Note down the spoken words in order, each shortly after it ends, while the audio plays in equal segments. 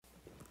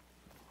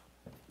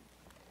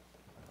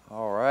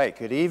All right,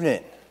 good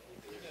evening.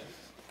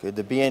 Good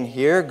to be in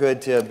here.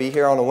 Good to be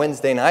here on a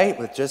Wednesday night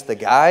with just the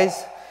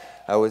guys.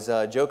 I was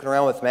joking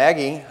around with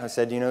Maggie. I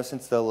said,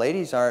 since the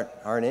ladies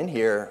aren't in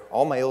here,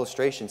 all my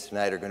illustrations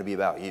tonight are going to be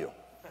about you.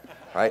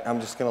 Right? I'm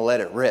just going to let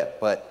it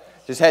rip. But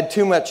just had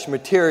too much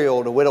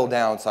material to whittle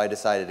down, so I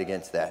decided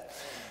against that.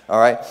 All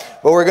right.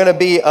 But we're going to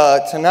be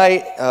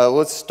tonight,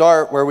 let's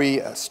start where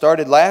we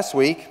started last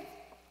week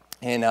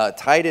in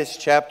Titus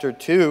chapter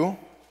 2.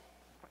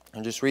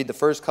 And just read the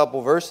first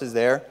couple verses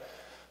there.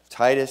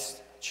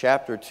 Titus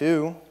chapter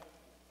 2.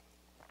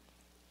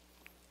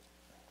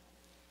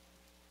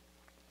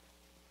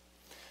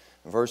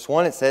 Verse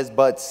 1, it says,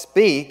 "But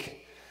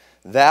speak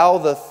thou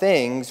the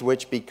things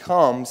which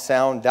become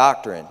sound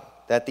doctrine,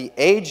 that the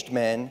aged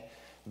men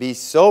be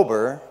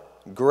sober,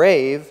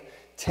 grave,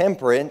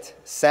 temperate,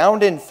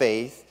 sound in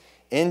faith,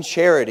 in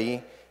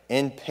charity,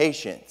 in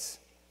patience."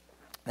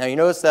 Now you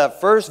notice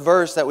that first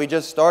verse that we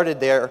just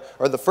started there,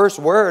 or the first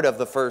word of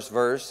the first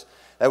verse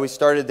that we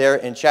started there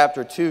in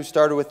chapter 2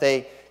 started with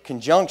a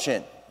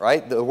conjunction,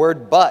 right? The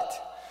word "but."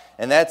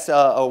 And that's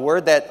a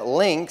word that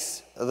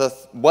links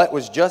what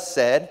was just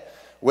said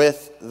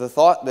with the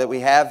thought that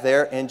we have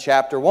there in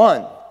chapter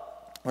 1.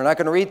 We're not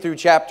going to read through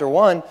chapter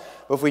 1,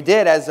 but if we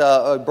did, as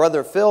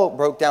Brother Phil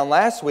broke down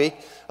last week,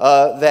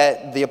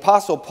 that the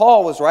Apostle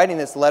Paul was writing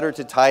this letter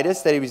to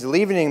Titus, that he was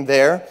leaving him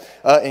there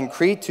in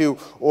Crete to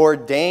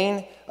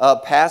ordain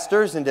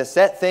pastors and to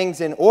set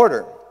things in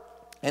order.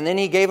 And then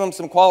he gave him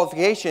some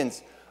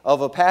qualifications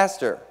of a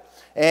pastor.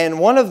 And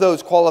one of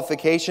those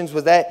qualifications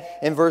was that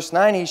in verse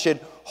 9 he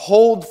should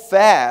hold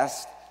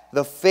fast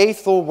the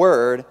faithful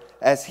word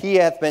as he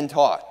hath been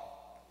taught.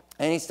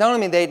 And he's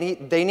telling me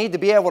they need to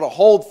be able to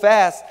hold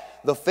fast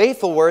the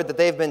faithful word that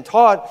they've been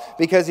taught,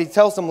 because he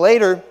tells them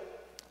later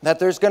that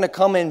there's going to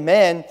come in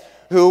men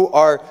who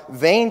are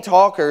vain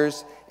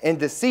talkers and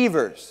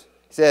deceivers.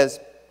 He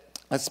says,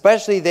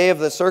 especially they of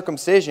the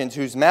circumcisions,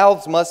 whose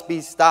mouths must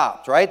be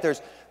stopped, right?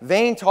 There's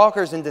vain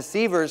talkers and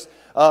deceivers,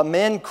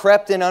 men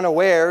crept in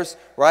unawares,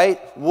 right?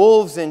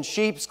 Wolves in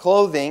sheep's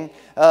clothing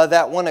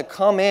that want to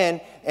come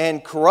in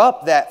and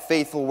corrupt that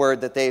faithful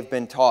word that they've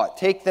been taught.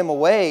 Take them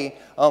away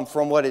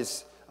from what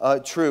is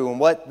true and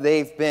what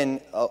they've been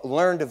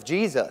learned of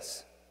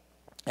Jesus.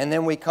 And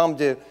then we come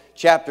to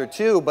chapter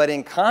 2, but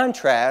in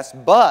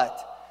contrast,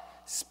 "But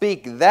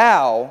speak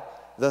thou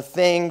the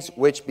things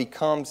which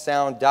become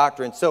sound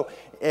doctrine." So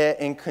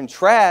in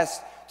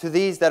contrast to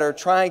these that are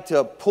trying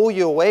to pull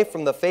you away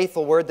from the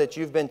faithful word that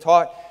you've been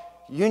taught,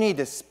 you need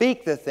to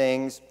speak the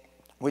things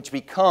which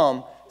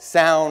become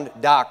sound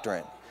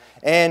doctrine.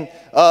 And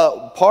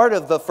part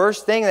of the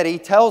first thing that he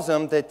tells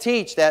them to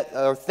teach, that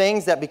are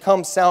things that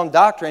become sound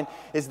doctrine,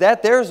 is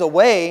that there's a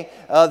way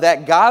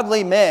that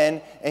godly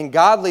men and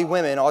godly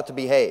women ought to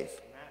behave.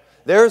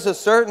 There's a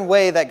certain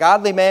way that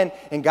godly men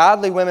and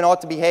godly women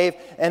ought to behave,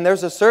 and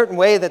there's a certain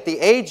way that the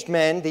aged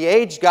men, the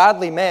aged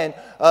godly men,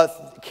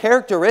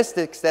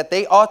 characteristics that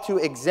they ought to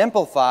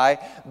exemplify,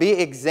 be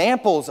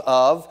examples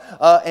of,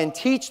 and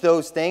teach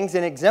those things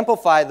and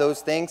exemplify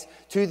those things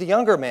to the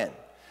younger men.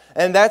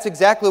 And that's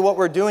exactly what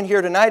we're doing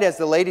here tonight, as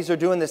the ladies are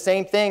doing the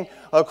same thing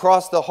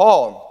across the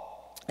hall,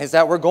 is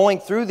that we're going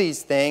through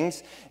these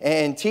things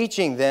and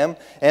teaching them.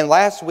 And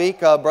last week,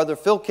 Brother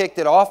Phil kicked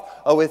it off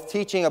with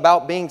teaching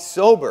about being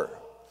sober.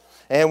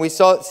 And we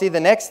see the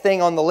next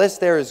thing on the list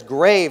there is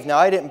grave. Now,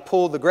 I didn't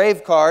pull the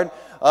grave card,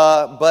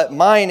 but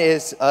mine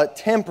is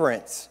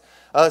temperance.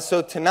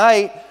 So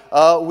tonight,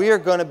 we are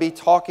going to be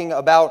talking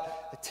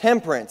about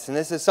temperance. And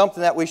this is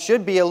something that we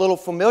should be a little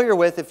familiar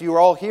with if you were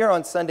all here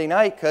on Sunday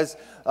night, because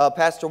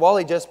Pastor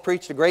Wally just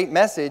preached a great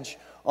message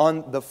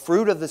on the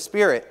fruit of the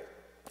Spirit.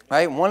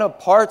 Right? One of the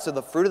parts of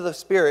the fruit of the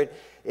Spirit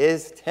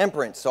is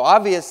temperance. So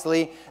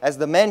obviously, as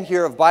the men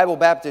here of Bible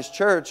Baptist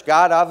Church,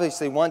 God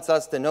obviously wants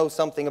us to know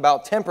something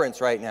about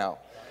temperance right now.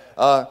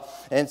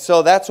 And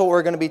so that's what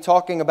we're going to be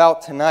talking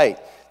about tonight.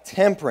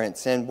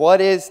 Temperance. And what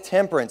is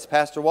temperance?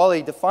 Pastor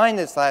Wally defined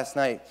this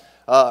Sunday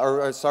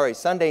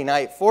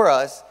night for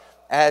us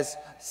as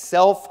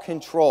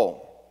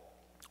self-control.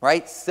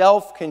 Right?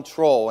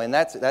 Self-control. And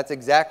that's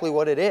exactly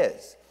what it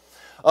is.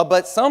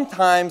 But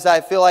sometimes I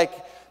feel like,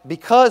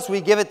 because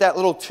we give it that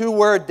little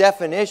two-word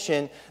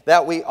definition,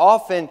 that we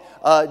often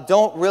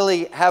don't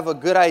really have a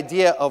good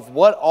idea of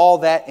what all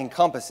that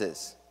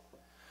encompasses.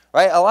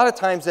 Right? A lot of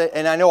times,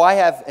 and I know I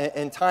have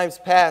in times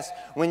past,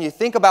 when you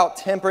think about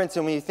temperance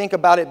and when you think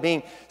about it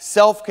being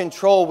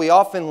self-control, we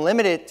often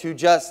limit it to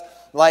just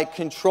like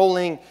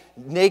controlling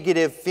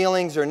negative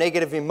feelings or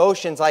negative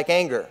emotions like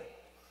anger.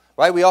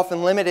 Right? We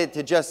often limit it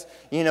to just,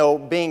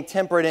 being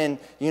temperate in,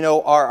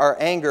 our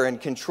anger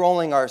and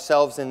controlling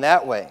ourselves in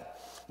that way.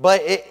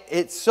 But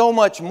it's so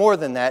much more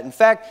than that. In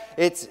fact,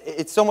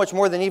 it's so much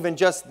more than even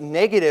just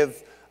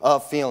negative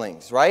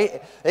feelings,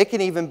 right? It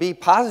can even be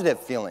positive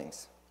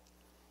feelings,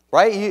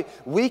 right?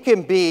 We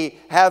can be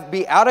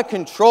out of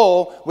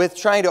control with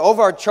trying to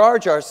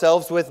overcharge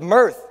ourselves with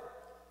mirth,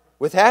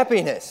 with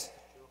happiness,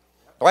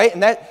 right?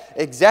 And that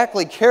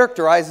exactly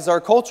characterizes our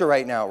culture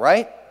right now,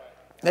 right?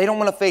 They don't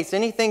want to face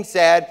anything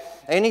sad,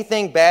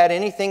 anything bad,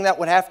 anything that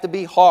would have to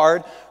be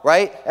hard,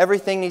 right?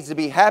 Everything needs to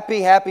be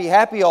happy, happy,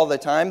 happy all the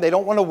time. They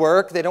don't want to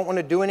work. They don't want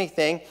to do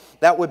anything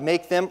that would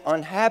make them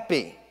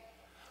unhappy,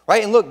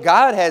 right? And look,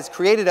 God has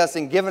created us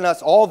and given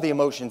us all the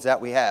emotions that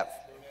we have,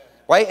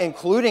 right?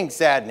 Including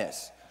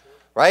sadness,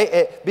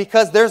 right?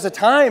 Because there's a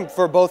time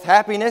for both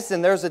happiness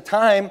and there's a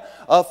time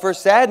for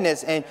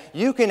sadness. And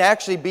you can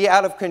actually be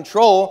out of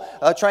control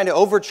trying to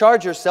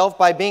overcharge yourself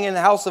by being in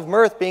the house of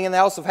mirth, being in the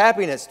house of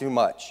happiness too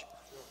much.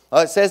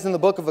 It says in the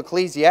book of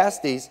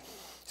Ecclesiastes,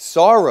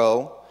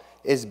 sorrow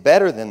is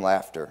better than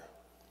laughter.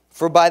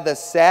 For by the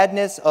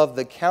sadness of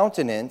the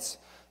countenance,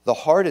 the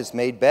heart is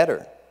made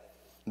better.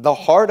 The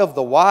heart of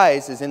the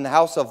wise is in the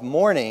house of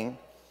mourning,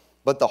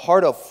 but the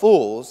heart of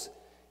fools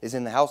is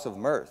in the house of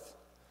mirth.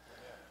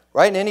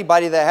 Right? And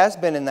anybody that has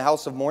been in the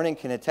house of mourning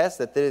can attest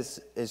that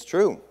this is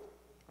true.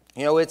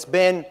 You know, it's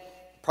been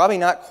probably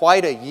not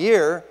quite a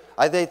year.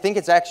 I think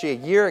it's actually a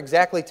year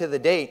exactly to the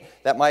date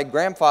that my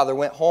grandfather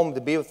went home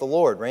to be with the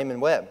Lord,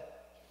 Raymond Webb.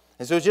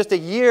 And so it's just a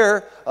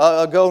year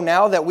ago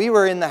now that we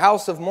were in the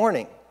house of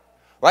mourning.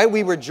 Right?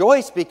 We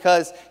rejoice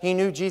because he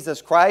knew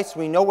Jesus Christ.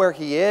 We know where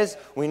he is.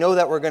 We know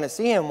that we're going to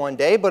see him one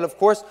day. But of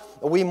course,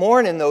 we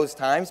mourn in those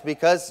times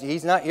because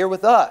he's not here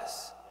with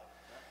us.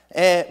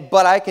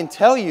 But I can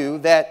tell you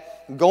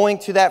that going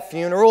to that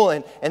funeral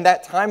and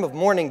that time of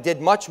mourning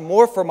did much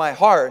more for my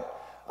heart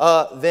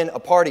than a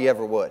party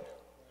ever would.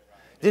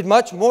 Did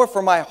much more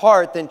for my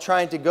heart than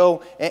trying to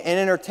go and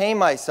entertain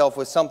myself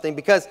with something,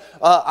 because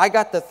I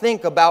got to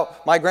think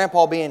about my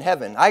grandpa being in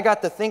heaven. I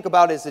got to think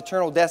about his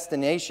eternal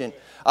destination.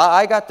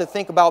 I got to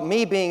think about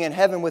me being in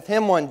heaven with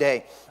him one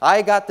day.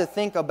 I got to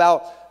think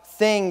about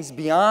things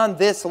beyond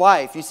this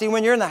life. You see,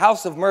 when you're in the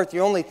house of mirth,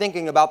 you're only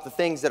thinking about the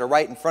things that are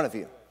right in front of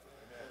you.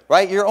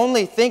 Right? You're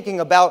only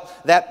thinking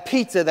about that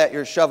pizza that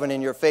you're shoving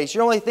in your face.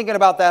 You're only thinking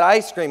about that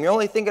ice cream. You're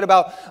only thinking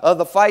about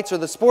the fights or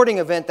the sporting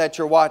event that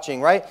you're watching,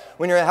 right?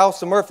 When you're at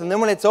House of Mirth. And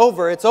then when it's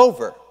over, it's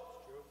over.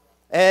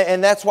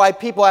 And that's why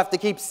people have to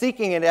keep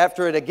seeking it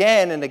after it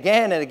again and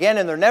again and again.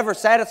 And they're never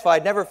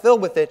satisfied, never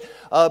filled with it,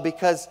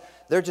 because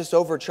they're just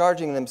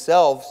overcharging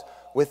themselves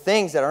with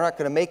things that are not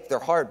going to make their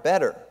heart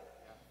better.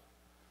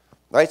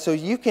 Right? So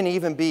you can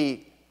even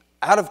be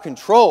out of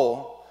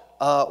control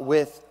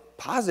with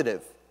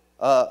positive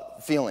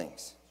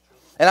feelings.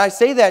 And I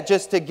say that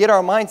just to get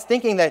our minds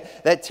thinking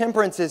that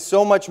temperance is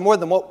so much more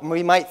than what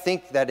we might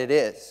think that it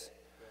is.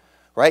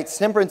 Right?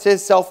 Temperance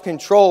is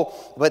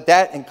self-control, but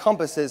that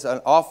encompasses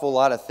an awful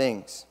lot of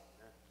things.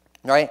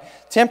 Right?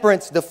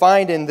 Temperance,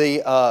 defined in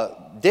the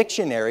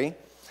dictionary,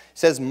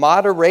 says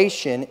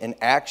moderation in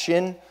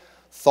action,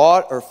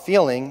 thought, or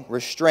feeling,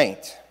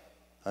 restraint.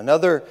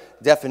 Another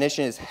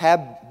definition is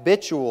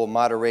habitual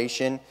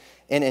moderation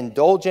in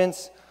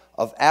indulgence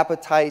of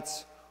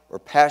appetites or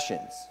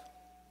passions.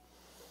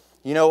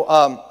 You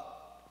know,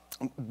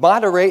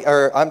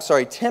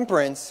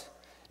 temperance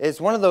is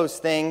one of those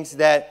things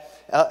that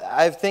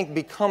I think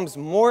becomes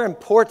more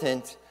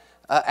important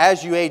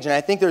as you age. And I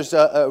think there's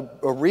a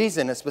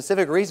reason, a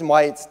specific reason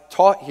why it's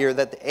taught here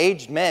that the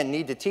aged men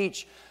need to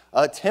teach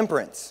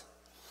temperance.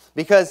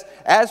 Because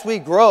as we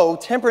grow,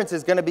 temperance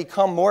is going to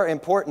become more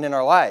important in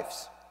our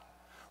lives.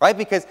 Right?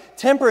 Because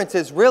temperance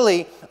is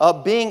really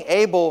being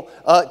able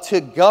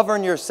to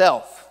govern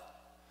yourself.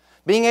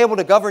 Being able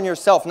to govern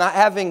yourself, not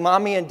having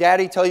mommy and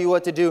daddy tell you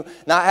what to do,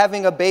 not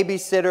having a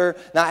babysitter,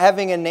 not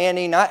having a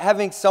nanny, not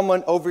having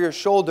someone over your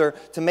shoulder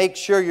to make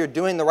sure you're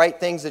doing the right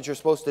things that you're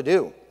supposed to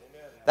do. Amen.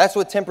 That's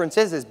what temperance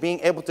is being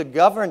able to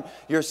govern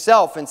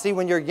yourself. And see,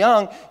 when you're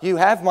young, you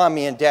have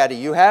mommy and daddy,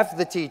 you have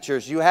the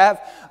teachers, you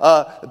have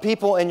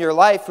people in your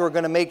life who are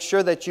going to make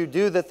sure that you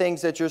do the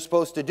things that you're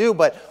supposed to do.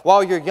 But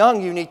while you're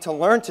young, you need to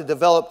learn to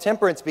develop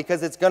temperance,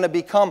 because it's going to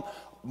become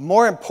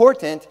more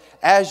important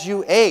as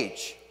you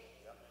age.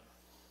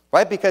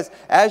 Right? Because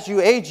as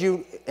you age,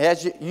 you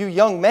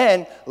young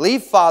men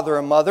leave father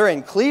and mother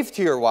and cleave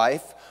to your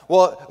wife.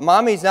 Well,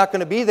 mommy's not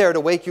going to be there to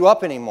wake you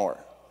up anymore.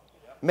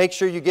 Make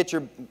sure you get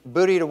your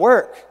booty to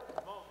work.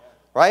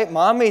 Right?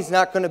 Mommy's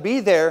not going to be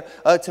there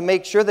to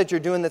make sure that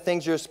you're doing the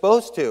things you're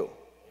supposed to.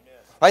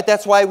 Right?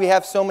 That's why we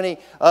have so many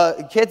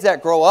kids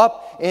that grow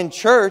up in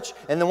church,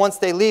 and then once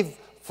they leave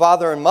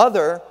father and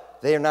mother,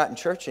 they are not in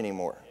church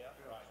anymore.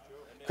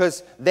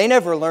 Because they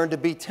never learned to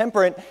be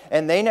temperate,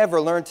 and they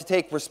never learned to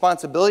take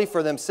responsibility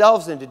for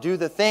themselves and to do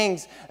the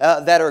things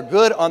that are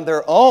good on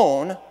their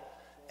own.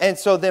 And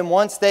so then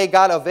once they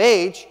got of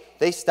age,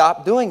 they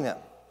stopped doing them.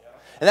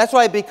 And that's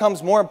why it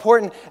becomes more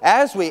important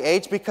as we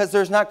age, because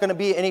there's not going to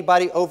be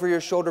anybody over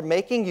your shoulder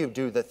making you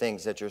do the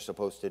things that you're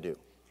supposed to do.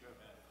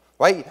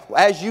 Right?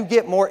 As you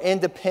get more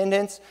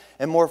independence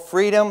and more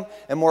freedom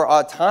and more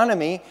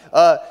autonomy,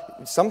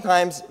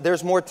 sometimes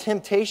there's more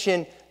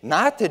temptation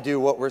not to do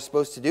what we're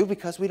supposed to do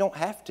because we don't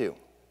have to.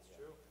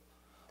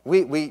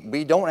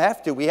 We don't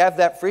have to. We have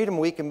that freedom.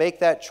 We can make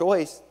that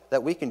choice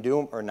that we can do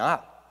them or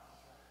not.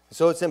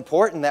 So it's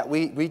important that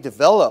we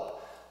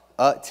develop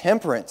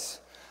temperance,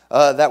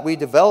 that we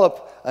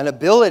develop an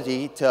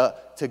ability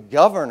to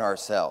govern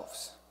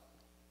ourselves.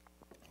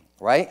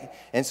 Right?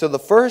 And so the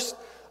first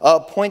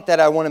point that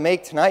I want to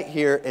make tonight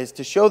here is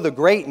to show the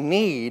great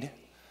need,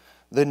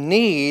 the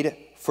need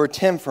for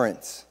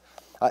temperance.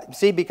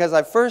 See, because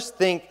I first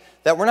think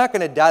that we're not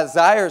going to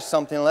desire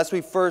something unless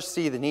we first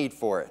see the need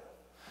for it.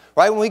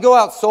 Right? When we go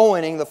out soul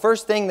winning, the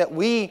first thing that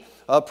we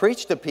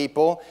preach to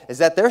people is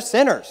that they're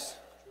sinners.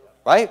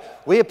 Right?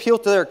 We appeal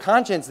to their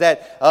conscience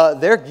that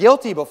they're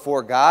guilty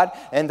before God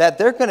and that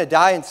they're going to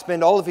die and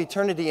spend all of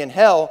eternity in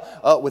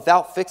hell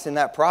without fixing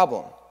that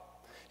problem.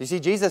 You see,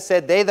 Jesus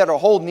said, they that are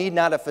whole need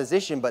not a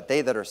physician, but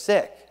they that are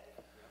sick.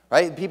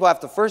 Right? People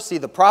have to first see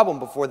the problem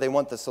before they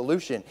want the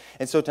solution.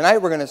 And so tonight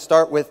we're going to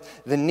start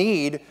with the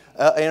need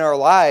in our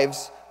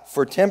lives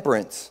for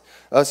temperance.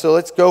 So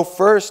let's go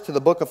first to the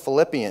book of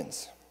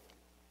Philippians.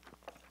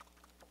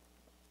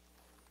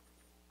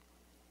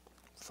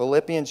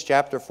 Philippians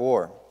chapter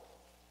 4.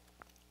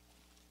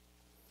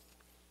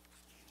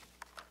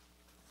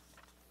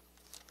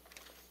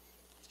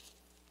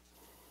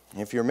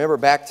 If you remember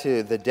back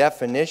to the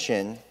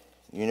definition,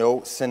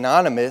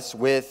 synonymous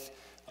with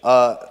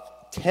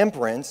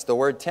temperance, the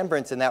word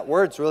temperance, and that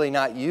word's really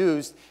not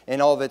used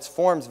in all of its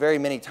forms very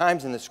many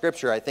times in the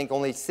Scripture, I think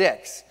only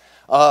 6.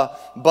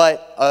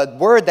 But a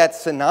word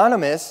that's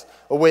synonymous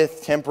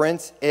with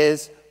temperance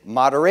is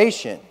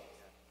moderation.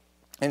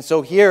 And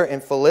so here in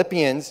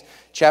Philippians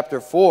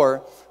chapter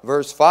 4,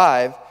 verse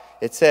 5,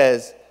 it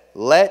says,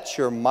 "Let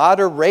your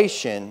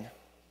moderation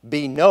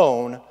be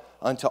known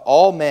unto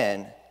all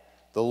men,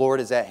 the Lord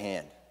is at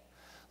hand."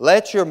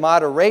 Let your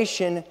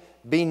moderation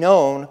be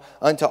known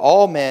unto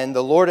all men,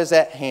 the Lord is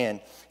at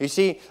hand. You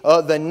see,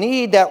 the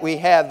need that we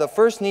have, the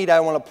first need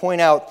I want to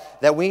point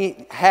out that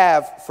we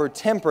have for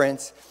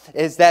temperance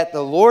is that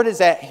the Lord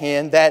is at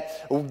hand,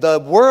 that the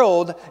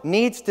world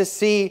needs to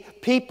see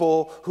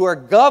people who are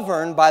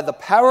governed by the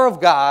power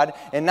of God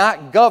and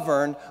not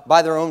governed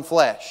by their own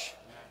flesh,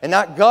 and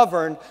not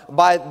governed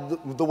by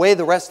the way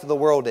the rest of the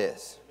world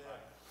is.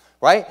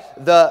 Right?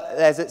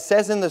 As it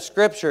says in the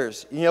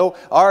Scriptures,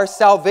 our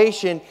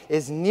salvation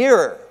is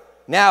nearer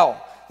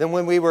now than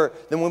when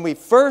we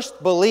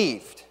first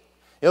believed.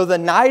 The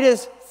night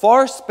is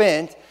far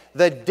spent,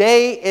 the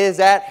day is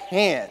at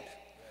hand.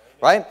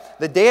 Right?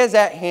 The day is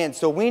at hand,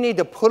 so we need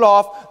to put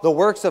off the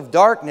works of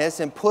darkness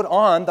and put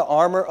on the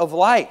armor of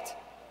light.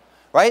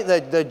 Right?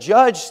 The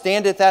judge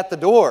standeth at the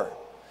door.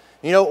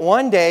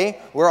 One day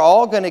we're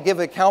all going to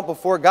give account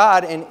before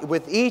God, and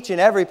with each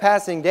and every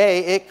passing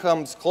day, it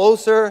comes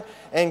closer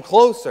and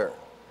closer.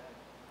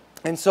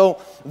 And so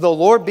the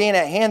Lord being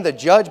at hand, the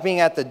judge being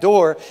at the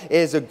door,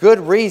 is a good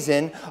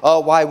reason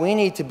why we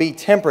need to be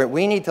temperate.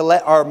 We need to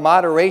let our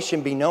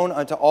moderation be known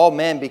unto all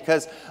men,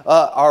 because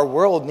our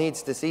world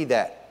needs to see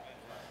that.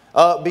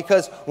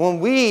 Because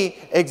when we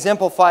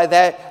exemplify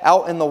that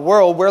out in the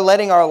world, we're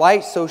letting our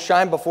light so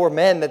shine before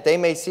men that they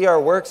may see our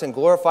works and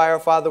glorify our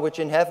Father which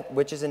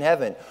is in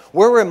heaven.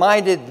 We're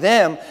reminded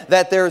them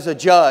that there's a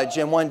judge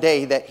and one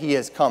day that He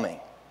is coming.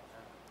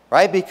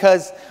 Right?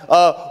 Because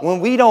when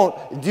we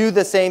don't do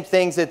the same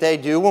things that they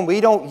do, when we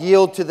don't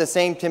yield to the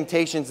same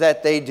temptations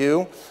that they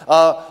do,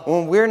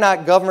 when we're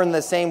not governed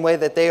the same way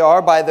that they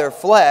are by their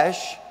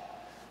flesh,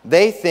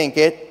 they think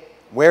it,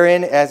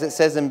 wherein, as it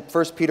says in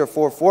 1 Peter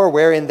 4:4,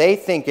 wherein they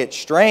think it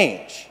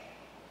strange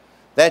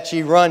that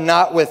ye run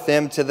not with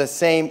them to the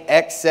same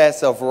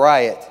excess of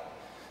riot,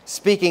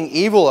 speaking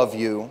evil of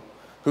you,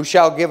 who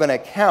shall give an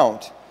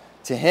account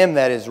to Him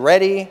that is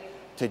ready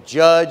to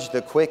judge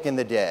the quick and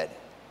the dead.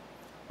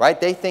 Right?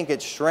 They think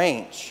it's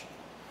strange.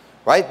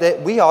 Right?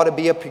 That we ought to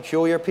be a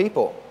peculiar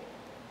people.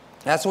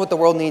 That's what the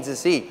world needs to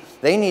see.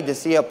 They need to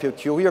see a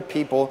peculiar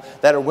people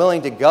that are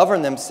willing to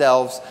govern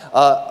themselves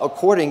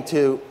according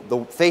to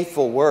the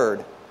faithful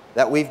word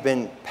that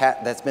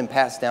that's been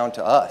passed down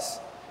to us,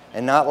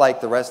 and not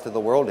like the rest of the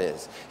world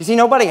is. You see,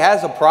 nobody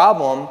has a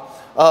problem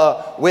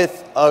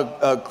with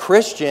a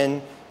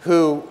Christian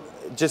who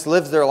just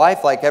lives their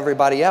life like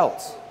everybody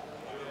else.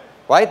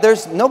 Right?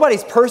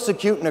 Nobody's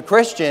persecuting a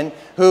Christian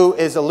who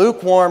is a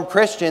lukewarm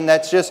Christian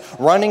that's just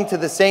running to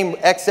the same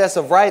excess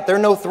of right. They're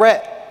no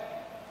threat.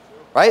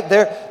 Right?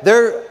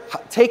 They're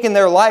taking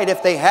their light,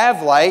 if they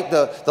have light,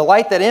 the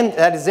light that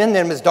is in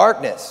them is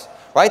darkness.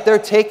 Right? They're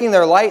taking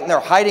their light and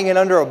they're hiding it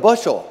under a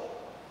bushel.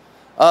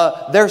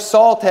 Their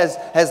salt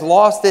has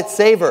lost its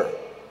savor.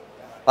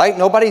 Right?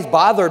 Nobody's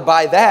bothered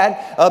by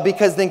that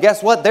because then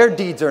guess what? Their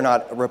deeds are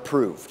not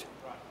reproved.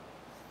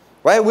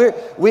 Right?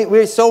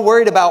 We're so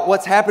worried about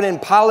what's happening in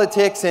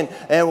politics and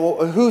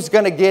who's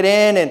going to get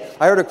in. And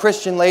I heard a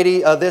Christian lady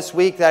this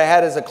week that I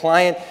had as a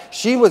client.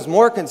 She was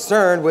more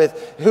concerned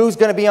with who's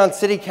going to be on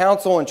city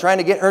council and trying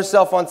to get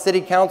herself on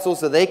city council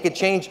so they could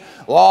change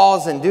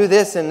laws and do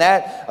this and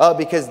that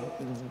because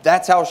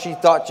that's how she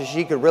thought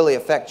she could really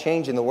affect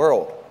change in the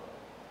world.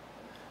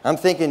 I'm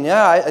thinking,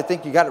 yeah, I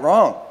think you got it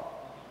wrong.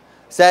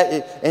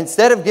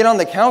 Instead of get on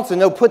the council,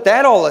 no, put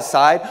that all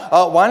aside.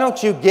 Why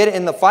don't you get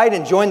in the fight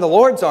and join the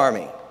Lord's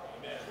army?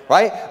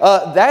 Right?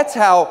 That's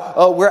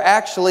how we're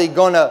actually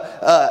going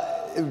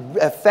to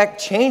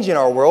affect change in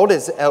our world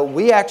is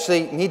we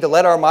actually need to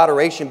let our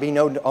moderation be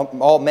known to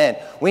all men.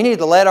 We need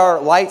to let our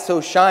light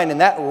so shine,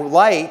 and that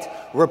light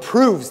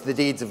reproves the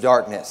deeds of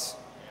darkness.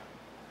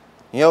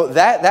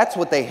 That's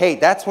what they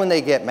hate. That's when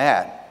they get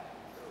mad.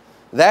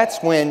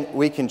 That's when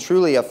we can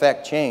truly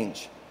affect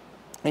change.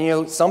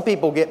 And some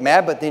people get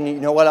mad, but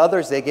then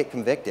others, they get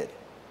convicted.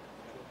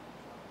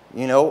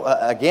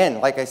 Again,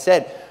 like I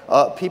said,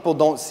 people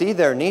don't see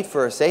their need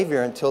for a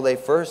Savior until they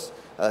first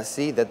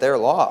see that they're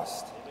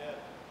lost.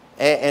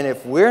 And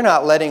if we're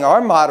not letting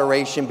our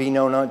moderation be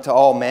known unto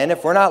all men,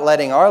 if we're not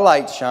letting our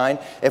light shine,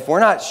 if we're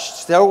not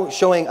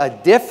showing a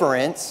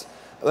difference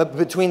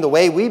between the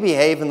way we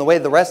behave and the way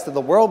the rest of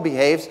the world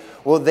behaves,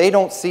 well, they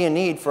don't see a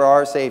need for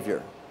our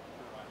Savior.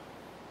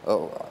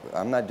 Oh,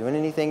 I'm not doing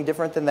anything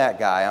different than that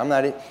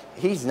guy.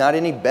 He's not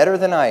any better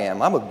than I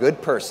am. I'm a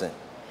good person.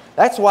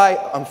 That's why,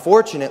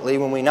 unfortunately,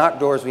 when we knock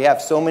doors, we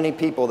have so many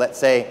people that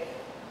say,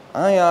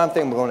 I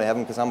think I'm going to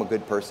heaven because I'm a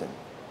good person.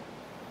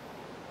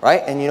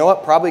 Right? And you know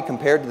what? Probably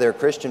compared to their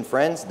Christian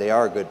friends, they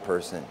are a good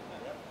person. And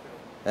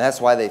that's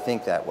why they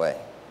think that way.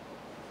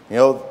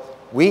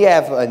 We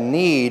have a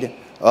need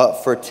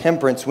for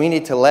temperance. We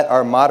need to let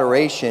our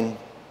moderation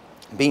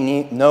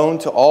be known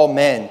to all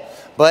men.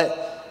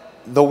 But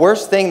the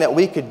worst thing that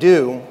we could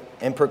do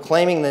in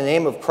proclaiming the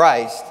name of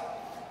Christ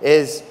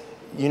is,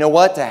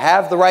 to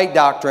have the right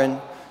doctrine,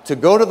 to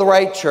go to the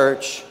right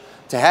church,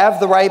 to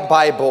have the right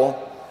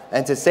Bible,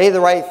 and to say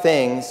the right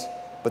things,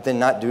 but then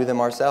not do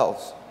them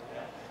ourselves.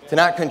 To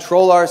not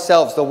control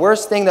ourselves. The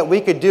worst thing that we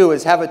could do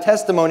is have a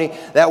testimony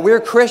that we're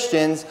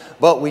Christians,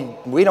 but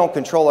we don't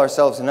control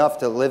ourselves enough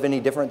to live any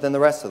different than the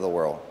rest of the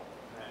world.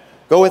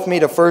 Go with me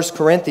to 1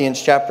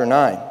 Corinthians chapter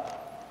 9.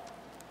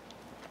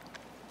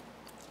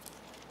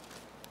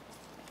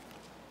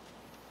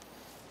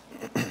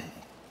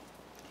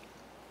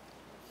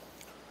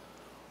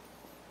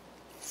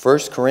 1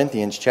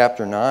 Corinthians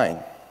chapter 9.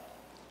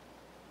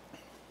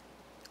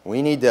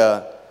 We need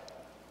to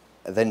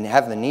then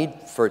have the need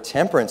for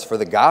temperance for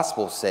the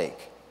gospel's sake.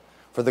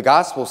 For the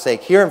gospel's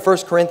sake. Here in 1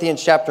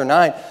 Corinthians chapter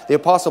 9, the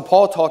Apostle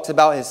Paul talks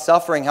about his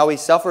suffering, how he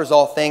suffers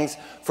all things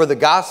for the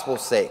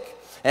gospel's sake,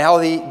 and how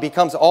he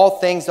becomes all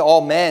things to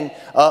all men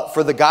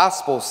for the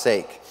gospel's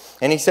sake.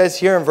 And he says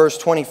here in verse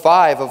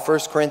 25 of 1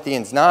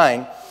 Corinthians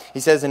 9,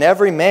 he says, "And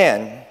every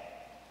man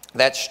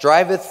that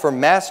striveth for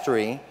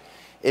mastery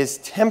is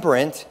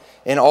temperate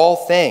in all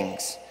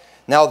things.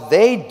 Now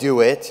they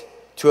do it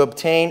to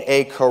obtain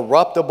a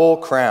corruptible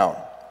crown,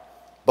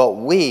 but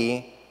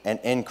we an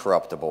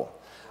incorruptible.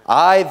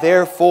 I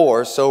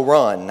therefore so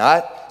run,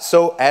 not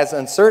so as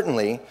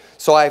uncertainly,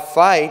 so I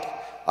fight,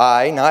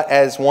 not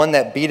as one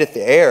that beateth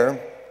the air,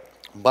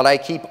 but I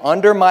keep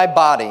under my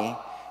body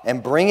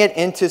and bring it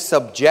into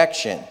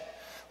subjection,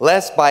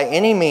 lest by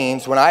any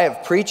means, when I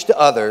have preached to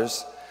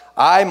others,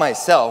 I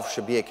myself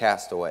should be a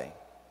castaway."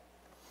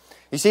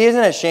 You see,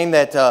 isn't it a shame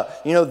that,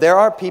 there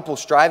are people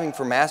striving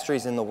for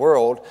masteries in the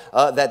world,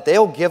 that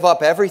they'll give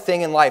up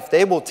everything in life.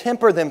 They will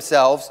temper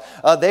themselves.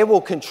 They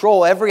will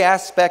control every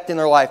aspect in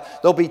their life.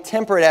 They'll be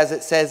temperate, as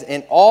it says,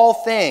 in all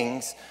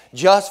things,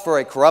 just for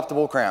a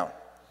corruptible crown.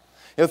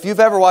 If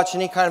you've ever watched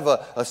any kind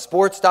of a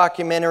sports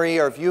documentary,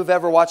 or if you've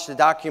ever watched a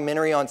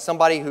documentary on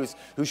somebody who's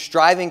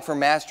striving for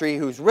mastery,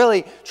 who's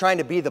really trying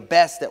to be the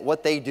best at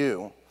what they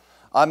do,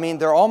 I mean,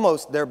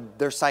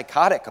 they're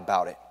psychotic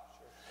about it.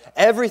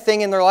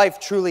 Everything in their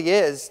life truly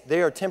is,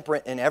 they are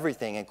temperate in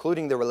everything,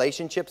 including the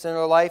relationships in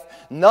their life.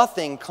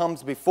 Nothing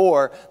comes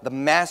before the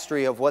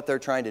mastery of what they're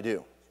trying to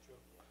do.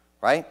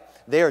 Right?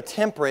 They are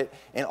temperate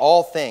in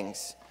all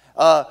things.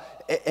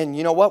 And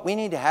you know what? We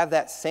need to have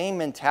that same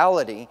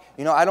mentality.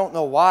 I don't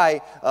know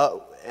why,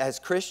 as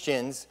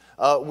Christians,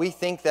 we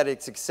think that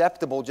it's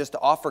acceptable just to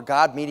offer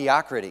God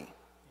mediocrity.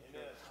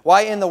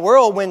 Why in the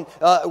world, when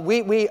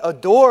we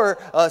adore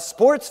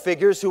sports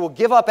figures who will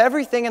give up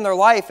everything in their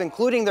life,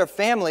 including their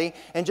family,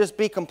 and just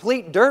be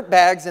complete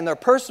dirtbags in their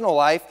personal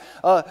life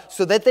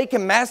so that they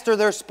can master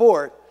their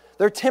sport.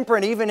 They're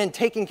temperate even in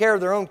taking care of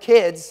their own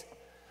kids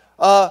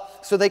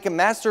so they can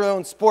master their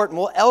own sport. And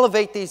we'll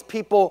elevate these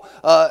people,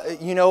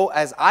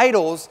 as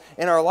idols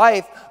in our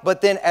life. But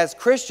then as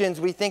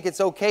Christians, we think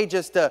it's okay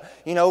just to,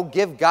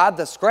 give God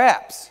the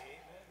scraps.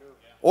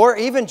 Or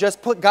even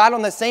just put God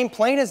on the same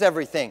plane as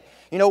everything.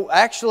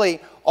 Actually,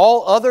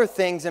 all other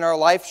things in our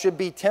life should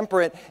be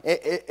temperate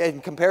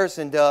in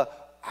comparison to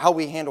how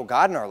we handle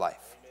God in our life.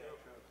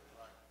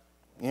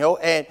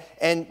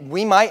 And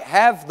we might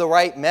have the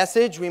right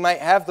message, we might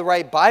have the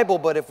right Bible,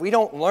 but if we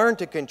don't learn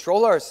to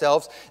control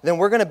ourselves, then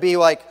we're going to be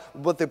like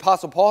what the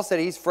Apostle Paul said.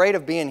 He's afraid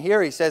of being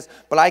here. He says,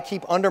 "But I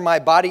keep under my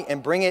body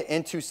and bring it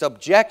into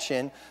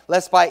subjection,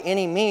 lest by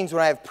any means,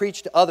 when I have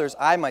preached to others,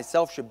 I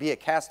myself should be a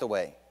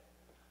castaway."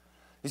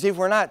 You see, if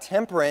we're not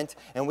temperate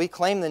and we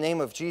claim the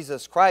name of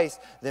Jesus Christ,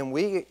 then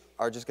we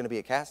are just going to be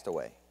a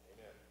castaway.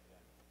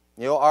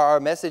 Our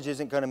message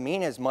isn't going to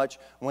mean as much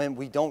when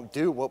we don't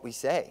do what we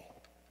say.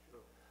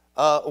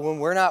 When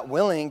we're not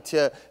willing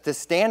to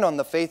stand on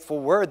the faithful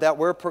word that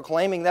we're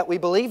proclaiming that we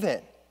believe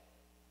in.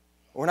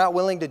 we're not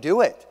willing to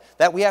do it.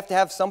 That we have to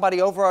have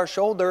somebody over our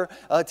shoulder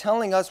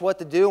telling us what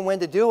to do and when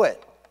to do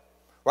it.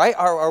 Right?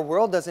 Our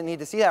world doesn't need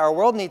to see that. Our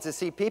world needs to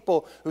see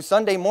people who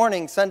Sunday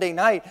morning, Sunday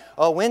night,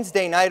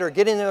 Wednesday night are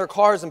getting in their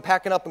cars and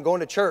packing up and going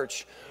to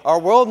church. Our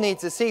world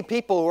needs to see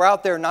people who are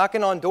out there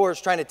knocking on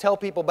doors trying to tell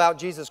people about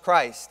Jesus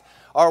Christ.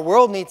 Our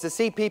world needs to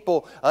see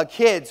people,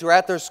 kids who are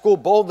at their school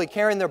boldly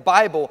carrying their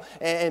Bible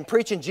and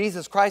preaching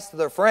Jesus Christ to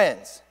their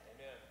friends.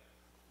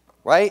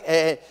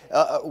 Right?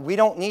 We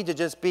don't need to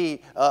just be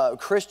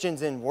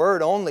Christians in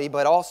word only,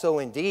 but also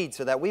in deed,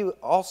 so that we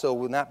also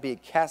will not be a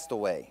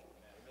castaway.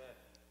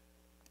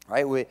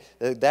 Right?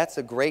 That's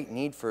a great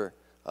need for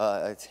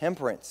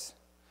temperance.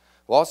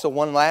 Well, also,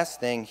 one last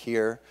thing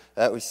here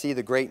that we see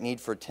the great need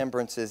for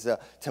temperance is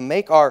to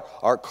make our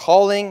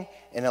calling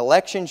and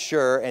election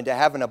sure and to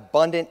have an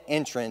abundant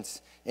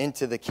entrance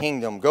into the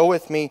kingdom. Go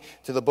with me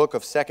to the book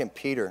of 2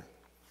 Peter.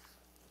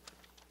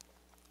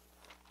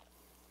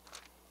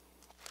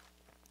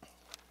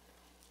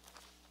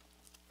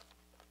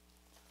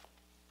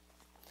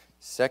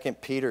 2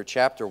 Peter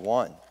chapter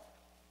 1.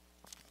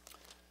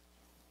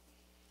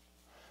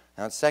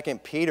 Now in 2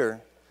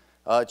 Peter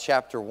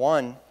chapter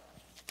 1,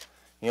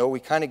 we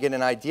kind of get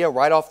an idea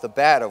right off the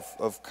bat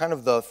of kind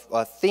of the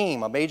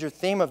theme, a major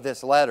theme of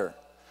this letter.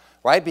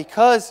 Right?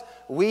 Because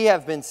we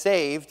have been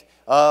saved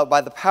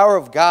by the power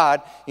of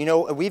God,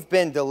 we've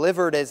been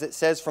delivered, as it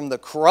says, from the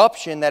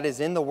corruption that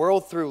is in the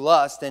world through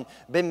lust and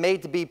been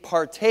made to be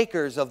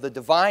partakers of the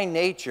divine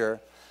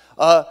nature.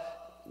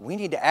 We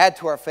need to add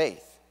to our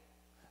faith.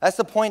 That's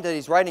the point that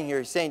he's writing here.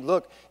 He's saying,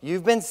 look,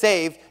 you've been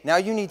saved, now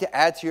you need to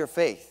add to your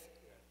faith.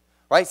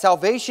 Right?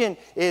 Salvation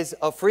is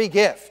a free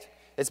gift.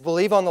 It's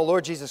believe on the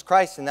Lord Jesus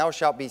Christ and thou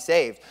shalt be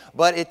saved.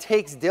 But it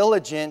takes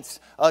diligence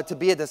to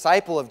be a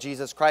disciple of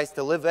Jesus Christ,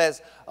 to live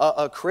as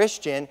a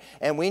Christian,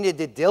 and we need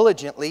to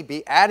diligently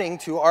be adding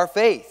to our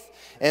faith.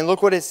 And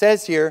look what it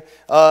says here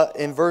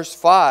in verse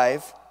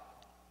 5.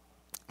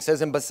 It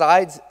says, and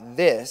besides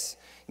this,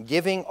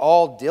 giving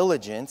all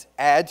diligence,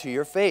 add to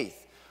your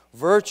faith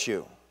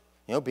virtue.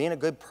 Being a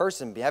good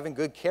person, having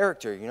good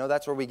character.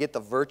 That's where we get the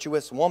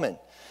virtuous woman.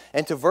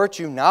 And to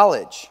virtue,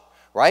 knowledge.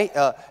 Right?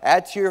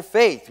 Add to your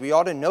faith. We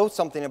ought to know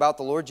something about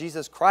the Lord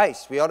Jesus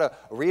Christ. We ought to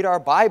read our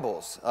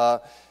Bibles.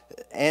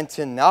 And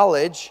to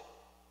knowledge,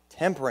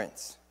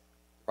 temperance.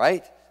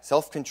 Right?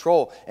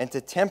 Self-control. And to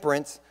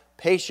temperance,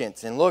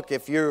 patience. And look,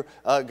 if you're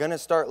going to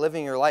start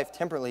living your life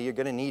temperately, you're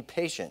going to need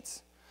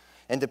patience.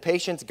 And to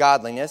patience,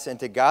 godliness. And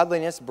to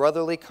godliness,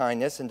 brotherly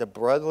kindness. And to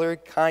brotherly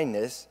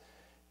kindness,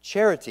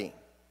 charity.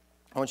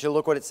 I want you to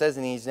look what it says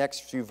in these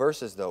next few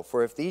verses, though.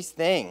 For if these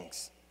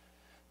things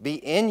be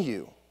in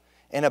you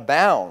and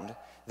abound,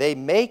 they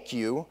make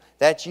you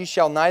that ye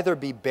shall neither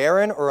be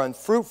barren or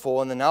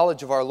unfruitful in the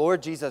knowledge of our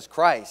Lord Jesus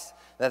Christ.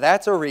 Now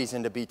that's a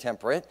reason to be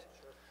temperate.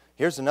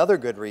 Here's another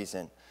good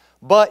reason.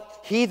 But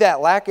he that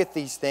lacketh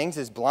these things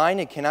is blind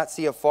and cannot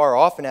see afar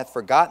off, and hath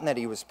forgotten that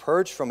he was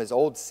purged from his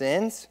old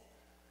sins.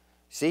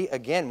 See,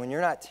 again, when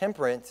you're not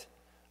temperate,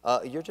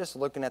 you're just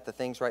looking at the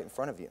things right in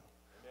front of you.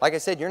 Like I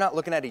said, you're not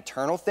looking at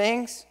eternal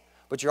things,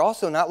 but you're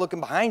also not looking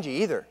behind you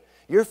either.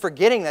 You're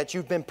forgetting that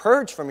you've been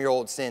purged from your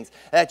old sins,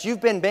 that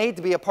you've been made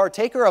to be a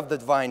partaker of the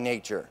divine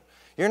nature.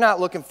 You're not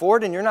looking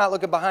forward and you're not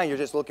looking behind. You're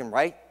just looking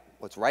right,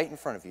 what's right in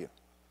front of you.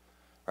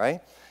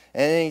 Right?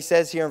 And then he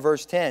says here in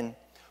verse 10,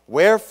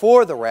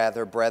 wherefore the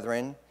rather,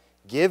 brethren,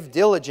 give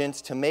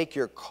diligence to make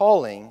your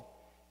calling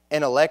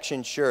and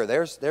election sure.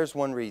 There's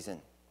one reason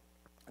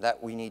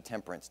that we need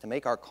temperance, to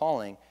make our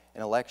calling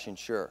and election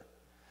sure.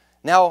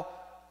 Now,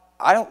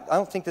 I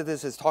don't think that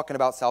this is talking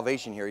about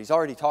salvation here. He's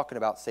already talking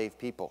about saved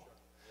people.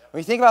 When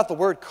you think about the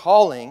word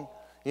calling,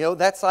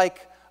 that's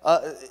like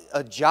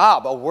a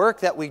job, a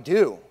work that we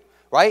do,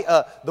 right?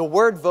 The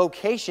word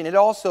vocation, it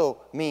also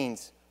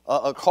means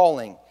a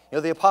calling.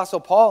 The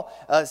Apostle Paul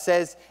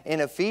says in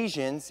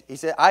Ephesians, he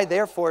said, I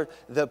therefore,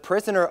 the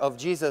prisoner of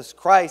Jesus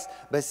Christ,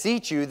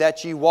 beseech you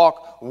that ye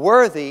walk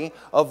worthy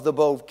of the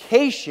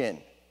vocation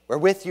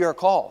wherewith you are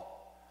called.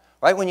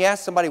 Right? When you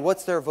ask somebody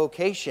what's their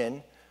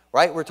vocation,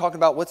 right? We're talking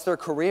about what's their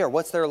career,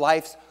 what's their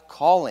life's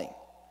calling,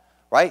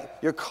 right?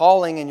 Your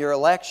calling and your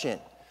election.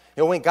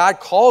 When God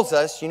calls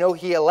us,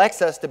 He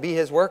elects us to be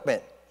His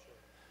workmen.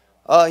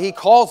 He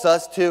calls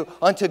us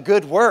unto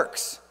good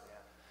works.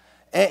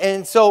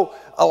 And so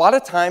a lot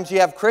of times you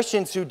have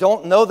Christians who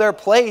don't know their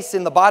place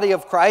in the body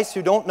of Christ,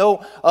 who don't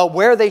know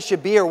where they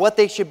should be or what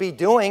they should be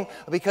doing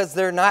because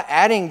they're not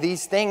adding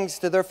these things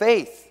to their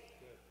faith.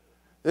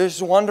 They're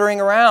just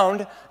wandering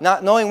around,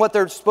 not knowing what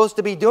they're supposed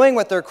to be doing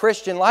with their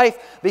Christian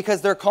life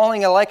because their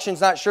calling election's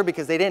not sure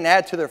because they didn't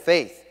add to their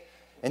faith.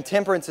 And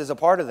temperance is a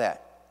part of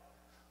that.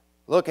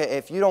 Look,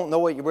 if you don't know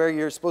where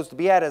you're supposed to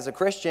be at as a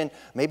Christian,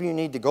 maybe you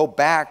need to go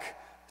back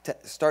to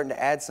starting to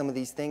add some of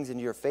these things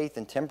into your faith,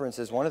 and temperance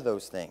is one of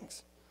those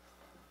things.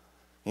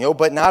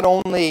 But not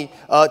only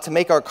to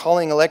make our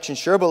calling election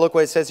sure, but look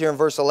what it says here in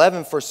verse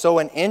 11, for so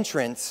an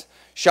entrance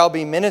shall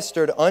be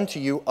ministered unto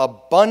you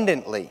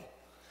abundantly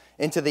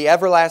into the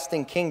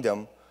everlasting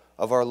kingdom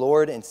of our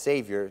Lord and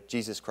Savior,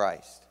 Jesus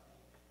Christ.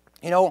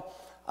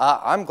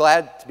 I'm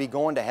glad to be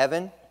going to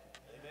heaven,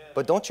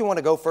 but don't you want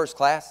to go first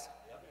class?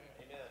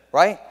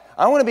 Right?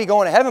 I want to be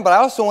going to heaven, but I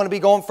also want to be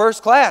going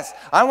first class.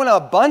 I want an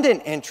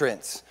abundant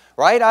entrance,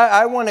 right?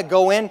 I want to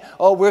go in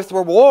with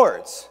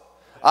rewards.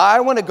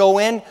 I want to go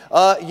in,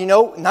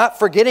 not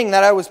forgetting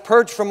that I was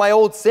purged from my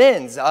old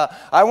sins.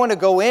 I want to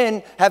go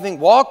in having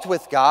walked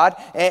with God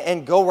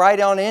and go right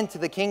on into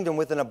the kingdom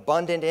with an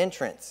abundant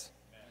entrance.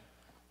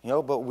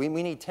 But we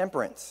need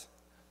temperance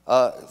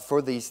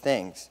for these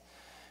things.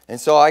 And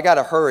so I got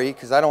to hurry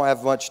because I don't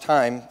have much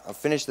time. I'll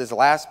finish this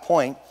last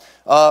point.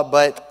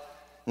 But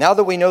now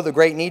that we know the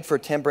great need for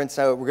temperance,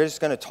 we're just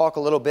going to talk a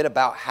little bit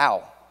about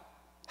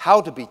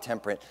how to be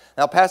temperate.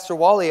 Now, Pastor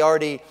Wally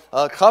already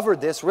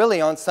covered this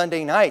really on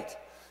Sunday night.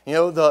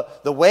 The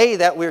way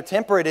that we're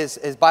temperate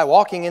is by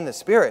walking in the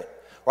Spirit,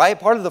 right?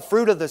 Part of the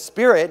fruit of the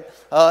Spirit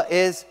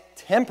is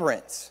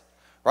temperance,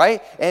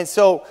 right? And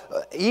so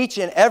each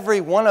and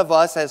every one of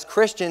us as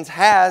Christians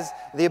has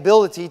the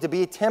ability to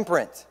be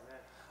temperate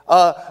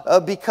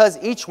because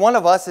each one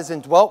of us is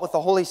indwelt with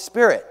the Holy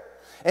Spirit.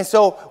 And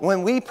so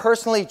when we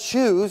personally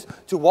choose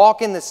to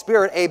walk in the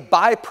Spirit, a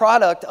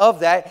byproduct of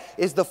that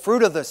is the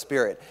fruit of the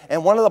Spirit.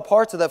 And one of the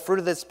parts of the fruit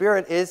of the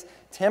Spirit is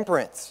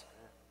temperance.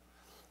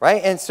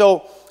 Right? And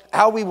so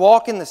how we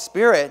walk in the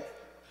Spirit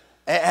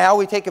and how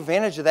we take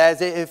advantage of that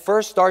is it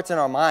first starts in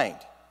our mind.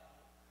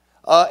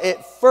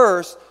 It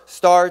first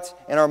starts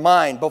in our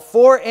mind.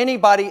 Before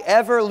anybody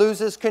ever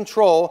loses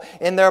control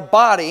in their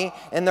body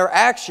and their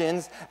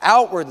actions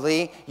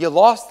outwardly, you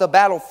lost the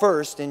battle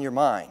first in your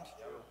mind.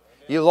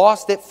 You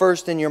lost it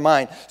first in your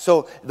mind.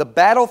 So the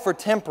battle for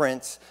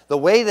temperance, the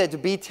way that to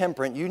be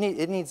temperate,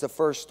 it needs to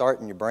first start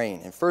in your brain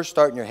and first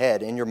start in your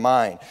head, in your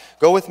mind.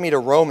 Go with me to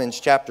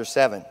Romans chapter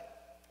 7.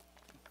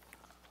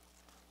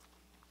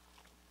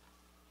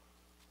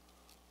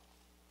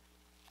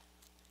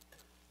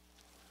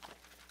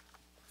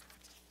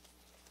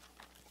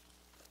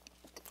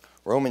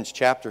 Romans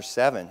chapter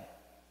 7.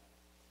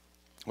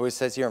 What it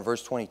says here in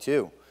verse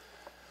 22.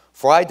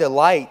 For I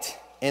delight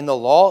in the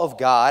law of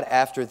God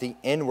after the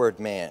inward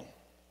man.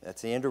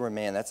 That's the inward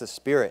man. That's the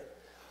spirit.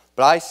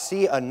 But I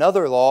see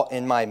another law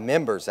in my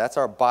members. That's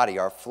our body,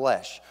 our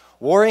flesh.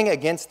 Warring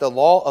against the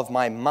law of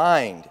my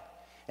mind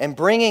and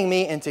bringing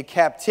me into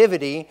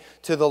captivity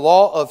to the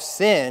law of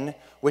sin,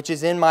 which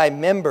is in my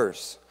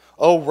members.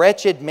 O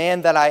wretched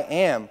man that I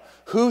am,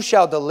 who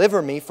shall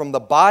deliver me from the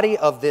body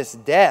of this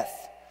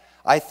death?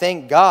 I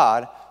thank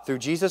God through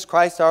Jesus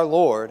Christ our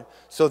Lord.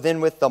 So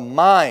then with the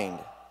mind,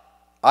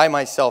 I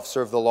myself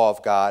serve the law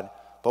of God,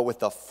 but with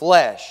the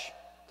flesh,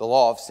 the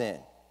law of sin.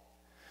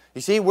 You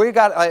see, we've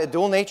got a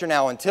dual nature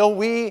now. Until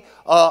we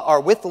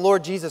are with the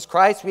Lord Jesus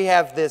Christ, we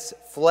have this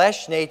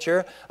flesh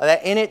nature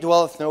that in it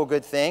dwelleth no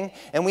good thing.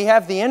 And we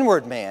have the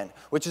inward man,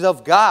 which is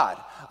of God,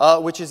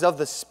 which is of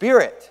the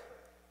Spirit.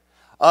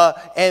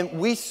 And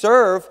we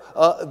serve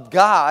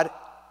God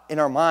in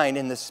our mind,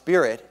 in the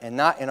Spirit, and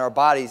not in our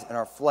bodies and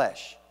our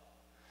flesh.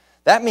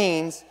 That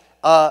means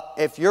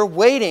if you're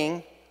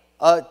waiting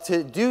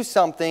to do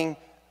something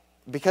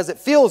because it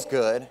feels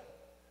good,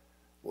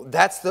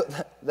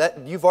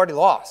 that you've already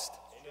lost.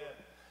 Amen.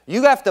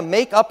 You have to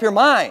make up your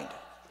mind.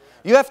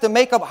 You have to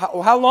make up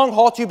how long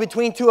halt you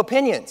between two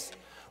opinions,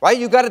 right?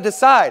 You got to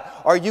decide: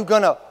 are you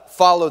going to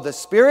follow the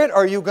Spirit,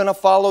 or are you going to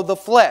follow the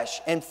flesh?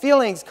 And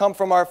feelings come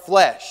from our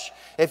flesh.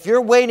 If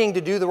you're waiting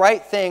to do the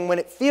right thing when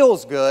it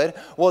feels good,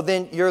 well,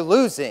 then you're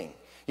losing.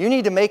 You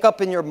need to make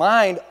up in your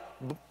mind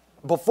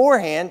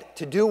beforehand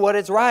to do what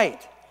is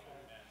right.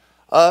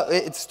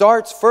 It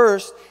starts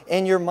first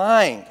in your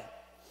mind.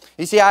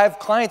 You see, I have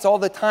clients all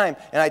the time,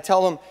 and I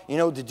tell them,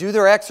 to do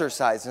their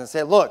exercise. And I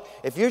say, look,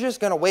 if you're just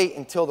going to wait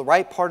until the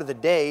right part of the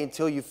day,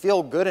 until you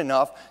feel good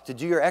enough to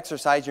do your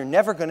exercise, you're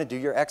never going to do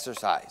your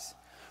exercise.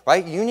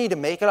 Right? You need to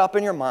make it up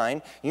in your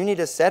mind. You need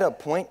to set a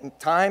point in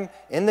time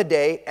in the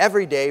day,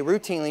 every day,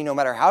 routinely, no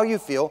matter how you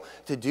feel,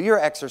 to do your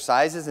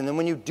exercises. And then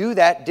when you do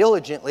that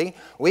diligently,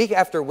 week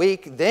after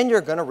week, then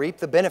you're going to reap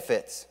the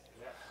benefits.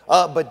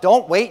 But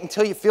don't wait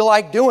until you feel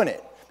like doing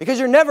it, because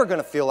you're never going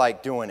to feel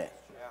like doing it.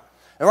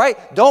 All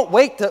right? Don't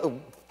wait to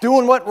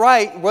doing what's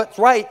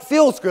right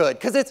feels good,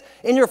 because it's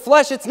in your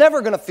flesh. It's never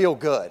going to feel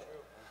good.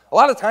 A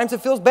lot of times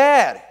it feels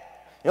bad.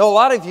 A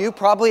lot of you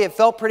probably have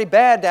felt pretty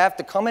bad to have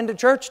to come into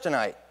church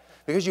tonight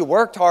because you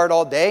worked hard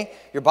all day,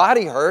 your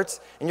body hurts,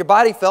 and your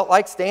body felt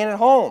like staying at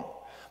home.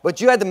 But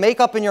you had to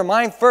make up in your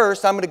mind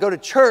first, I'm going to go to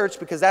church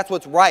because that's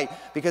what's right,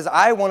 because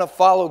I want to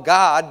follow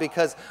God,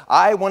 because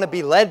I want to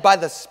be led by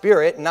the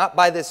Spirit, not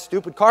by this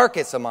stupid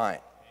carcass of mine.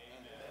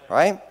 Amen.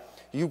 Right?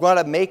 You got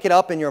to make it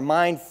up in your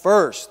mind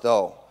first,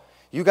 though.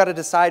 You got to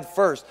decide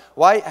first.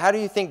 Why? How do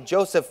you think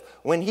Joseph,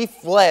 when he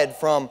fled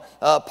from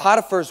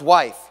Potiphar's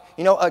wife,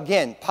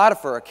 again,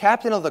 Potiphar, a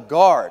captain of the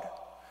guard,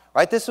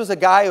 right? This was a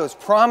guy who was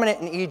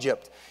prominent in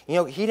Egypt.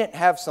 He didn't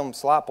have some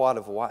slopwad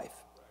of a wife.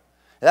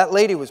 That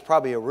lady was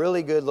probably a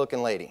really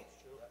good-looking lady.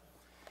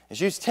 And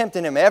she was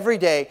tempting him every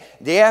day,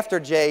 day after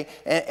day.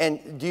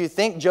 And do you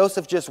think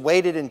Joseph just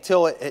waited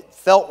until it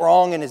felt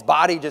wrong in his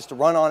body just to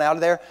run on out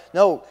of there?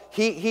 No,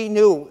 he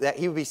knew that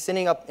he would be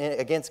sinning up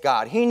against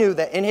God. He knew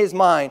that in his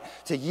mind,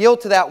 to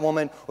yield to that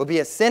woman would be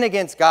a sin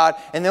against God.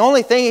 And the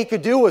only thing he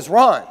could do was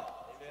run.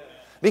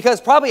 Because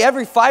probably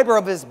every fiber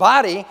of his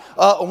body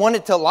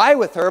wanted to lie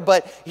with her,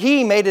 but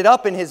he made it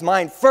up in his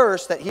mind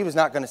first that he was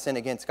not going to sin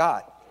against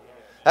God.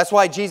 That's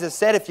why Jesus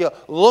said, if you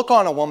look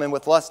on a woman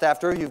with lust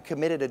after her, you've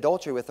committed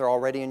adultery with her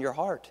already in your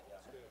heart.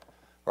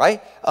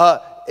 Right?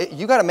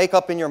 You got to make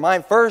up in your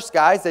mind first,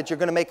 guys, that you're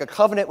going to make a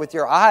covenant with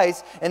your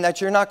eyes and that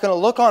you're not going to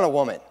look on a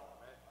woman.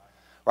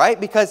 Right?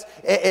 Because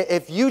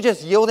if you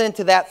just yield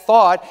into that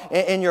thought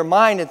in your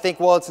mind and think,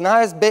 well, it's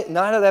not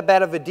that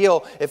bad of a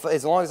deal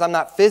as long as I'm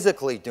not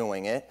physically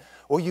doing it,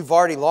 well, you've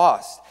already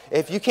lost.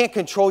 If you can't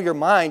control your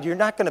mind, you're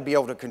not going to be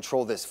able to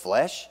control this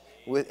flesh.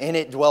 In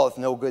it dwelleth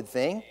no good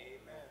thing.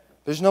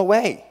 There's no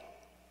way.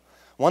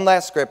 One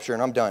last scripture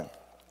and I'm done.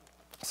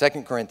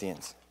 2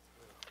 Corinthians.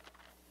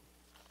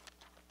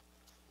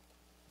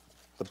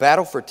 The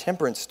battle for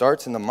temperance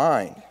starts in the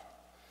mind.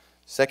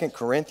 2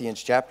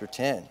 Corinthians chapter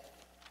 10.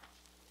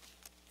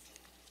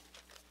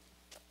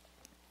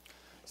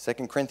 2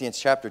 Corinthians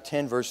chapter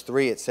 10 verse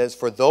 3, it says,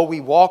 for though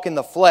we walk in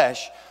the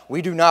flesh,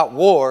 we do not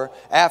war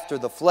after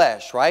the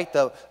flesh, right?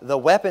 The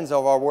weapons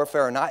of our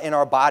warfare are not in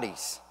our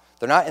bodies.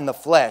 They're not in the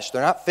flesh.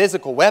 They're not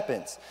physical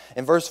weapons.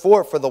 In verse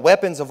 4, for the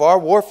weapons of our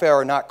warfare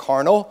are not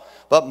carnal,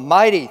 but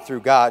mighty through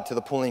God to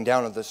the pulling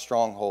down of the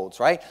strongholds,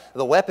 right?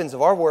 The weapons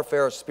of our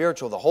warfare are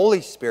spiritual. The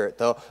Holy Spirit,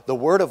 the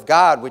Word of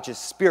God, which is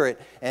spirit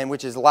and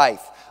which is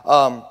life.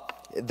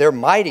 They're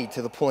mighty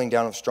to the pulling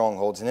down of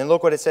strongholds. And then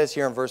look what it says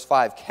here in verse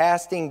 5.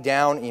 Casting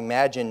down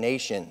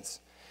imaginations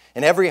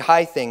and every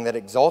high thing that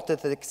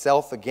exalteth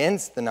itself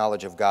against the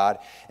knowledge of God,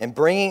 and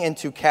bringing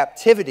into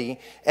captivity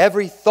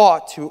every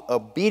thought to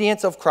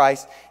obedience of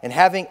Christ, and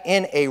having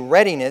in a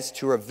readiness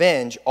to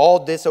revenge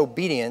all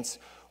disobedience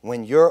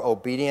when your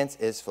obedience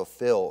is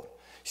fulfilled.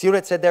 See what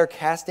it said there?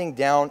 Casting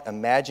down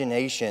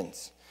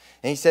imaginations.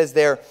 And he says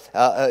there,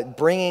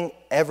 bringing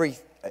every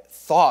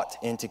thought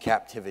into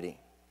captivity.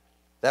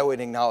 That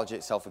would acknowledge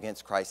itself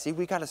against Christ. See,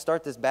 we got to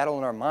start this battle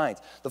in our minds.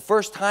 The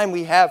first time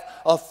we have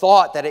a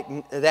thought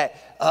that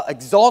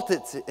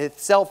exalts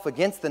itself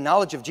against the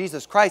knowledge of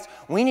Jesus Christ,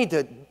 we need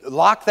to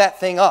lock that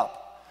thing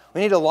up.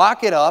 We need to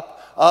lock it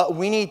up.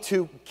 We need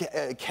to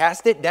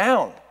cast it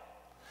down.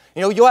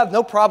 You know, you'll have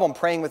no problem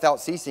praying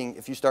without ceasing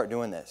if you start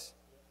doing this.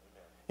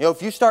 You know,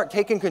 if you start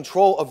taking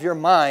control of your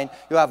mind,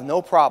 you'll have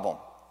no problem.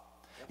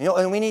 You know,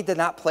 and we need to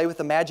not play with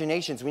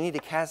imaginations. We need to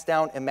cast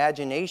down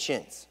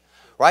imaginations.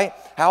 Right?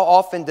 How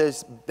often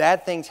does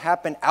bad things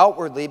happen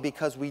outwardly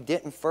because we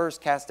didn't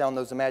first cast down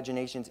those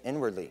imaginations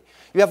inwardly?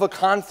 You have a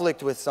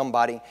conflict with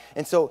somebody,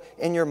 and so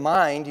in your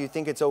mind, you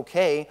think it's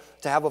okay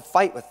to have a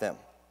fight with them.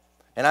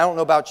 And I don't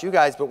know about you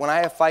guys, but when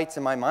I have fights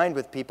in my mind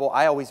with people,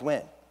 I always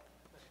win.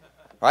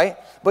 Right?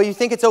 But you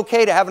think it's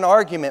okay to have an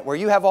argument where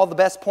you have all the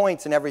best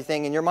points and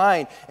everything in your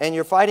mind, and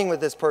you're fighting with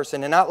this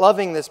person and not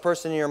loving this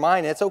person in your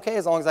mind. And it's okay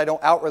as long as I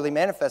don't outwardly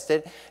manifest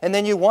it. And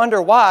then you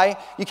wonder why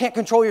you can't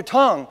control your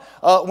tongue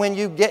when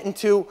you get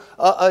into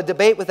a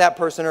debate with that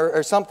person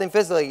or something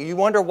physically. You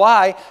wonder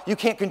why you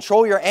can't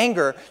control your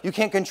anger. You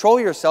can't control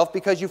yourself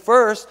because you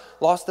first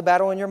lost the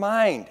battle in your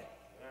mind.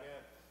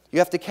 You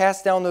have to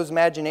cast down those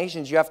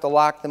imaginations. You have to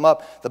lock them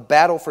up. The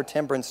battle for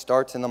temperance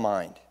starts in the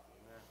mind.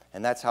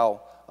 And that's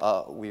how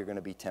we are going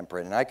to be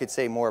temperate. And I could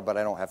say more, but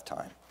I don't have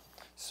time.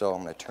 So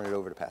I'm going to turn it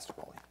over to Pastor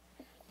Paulie.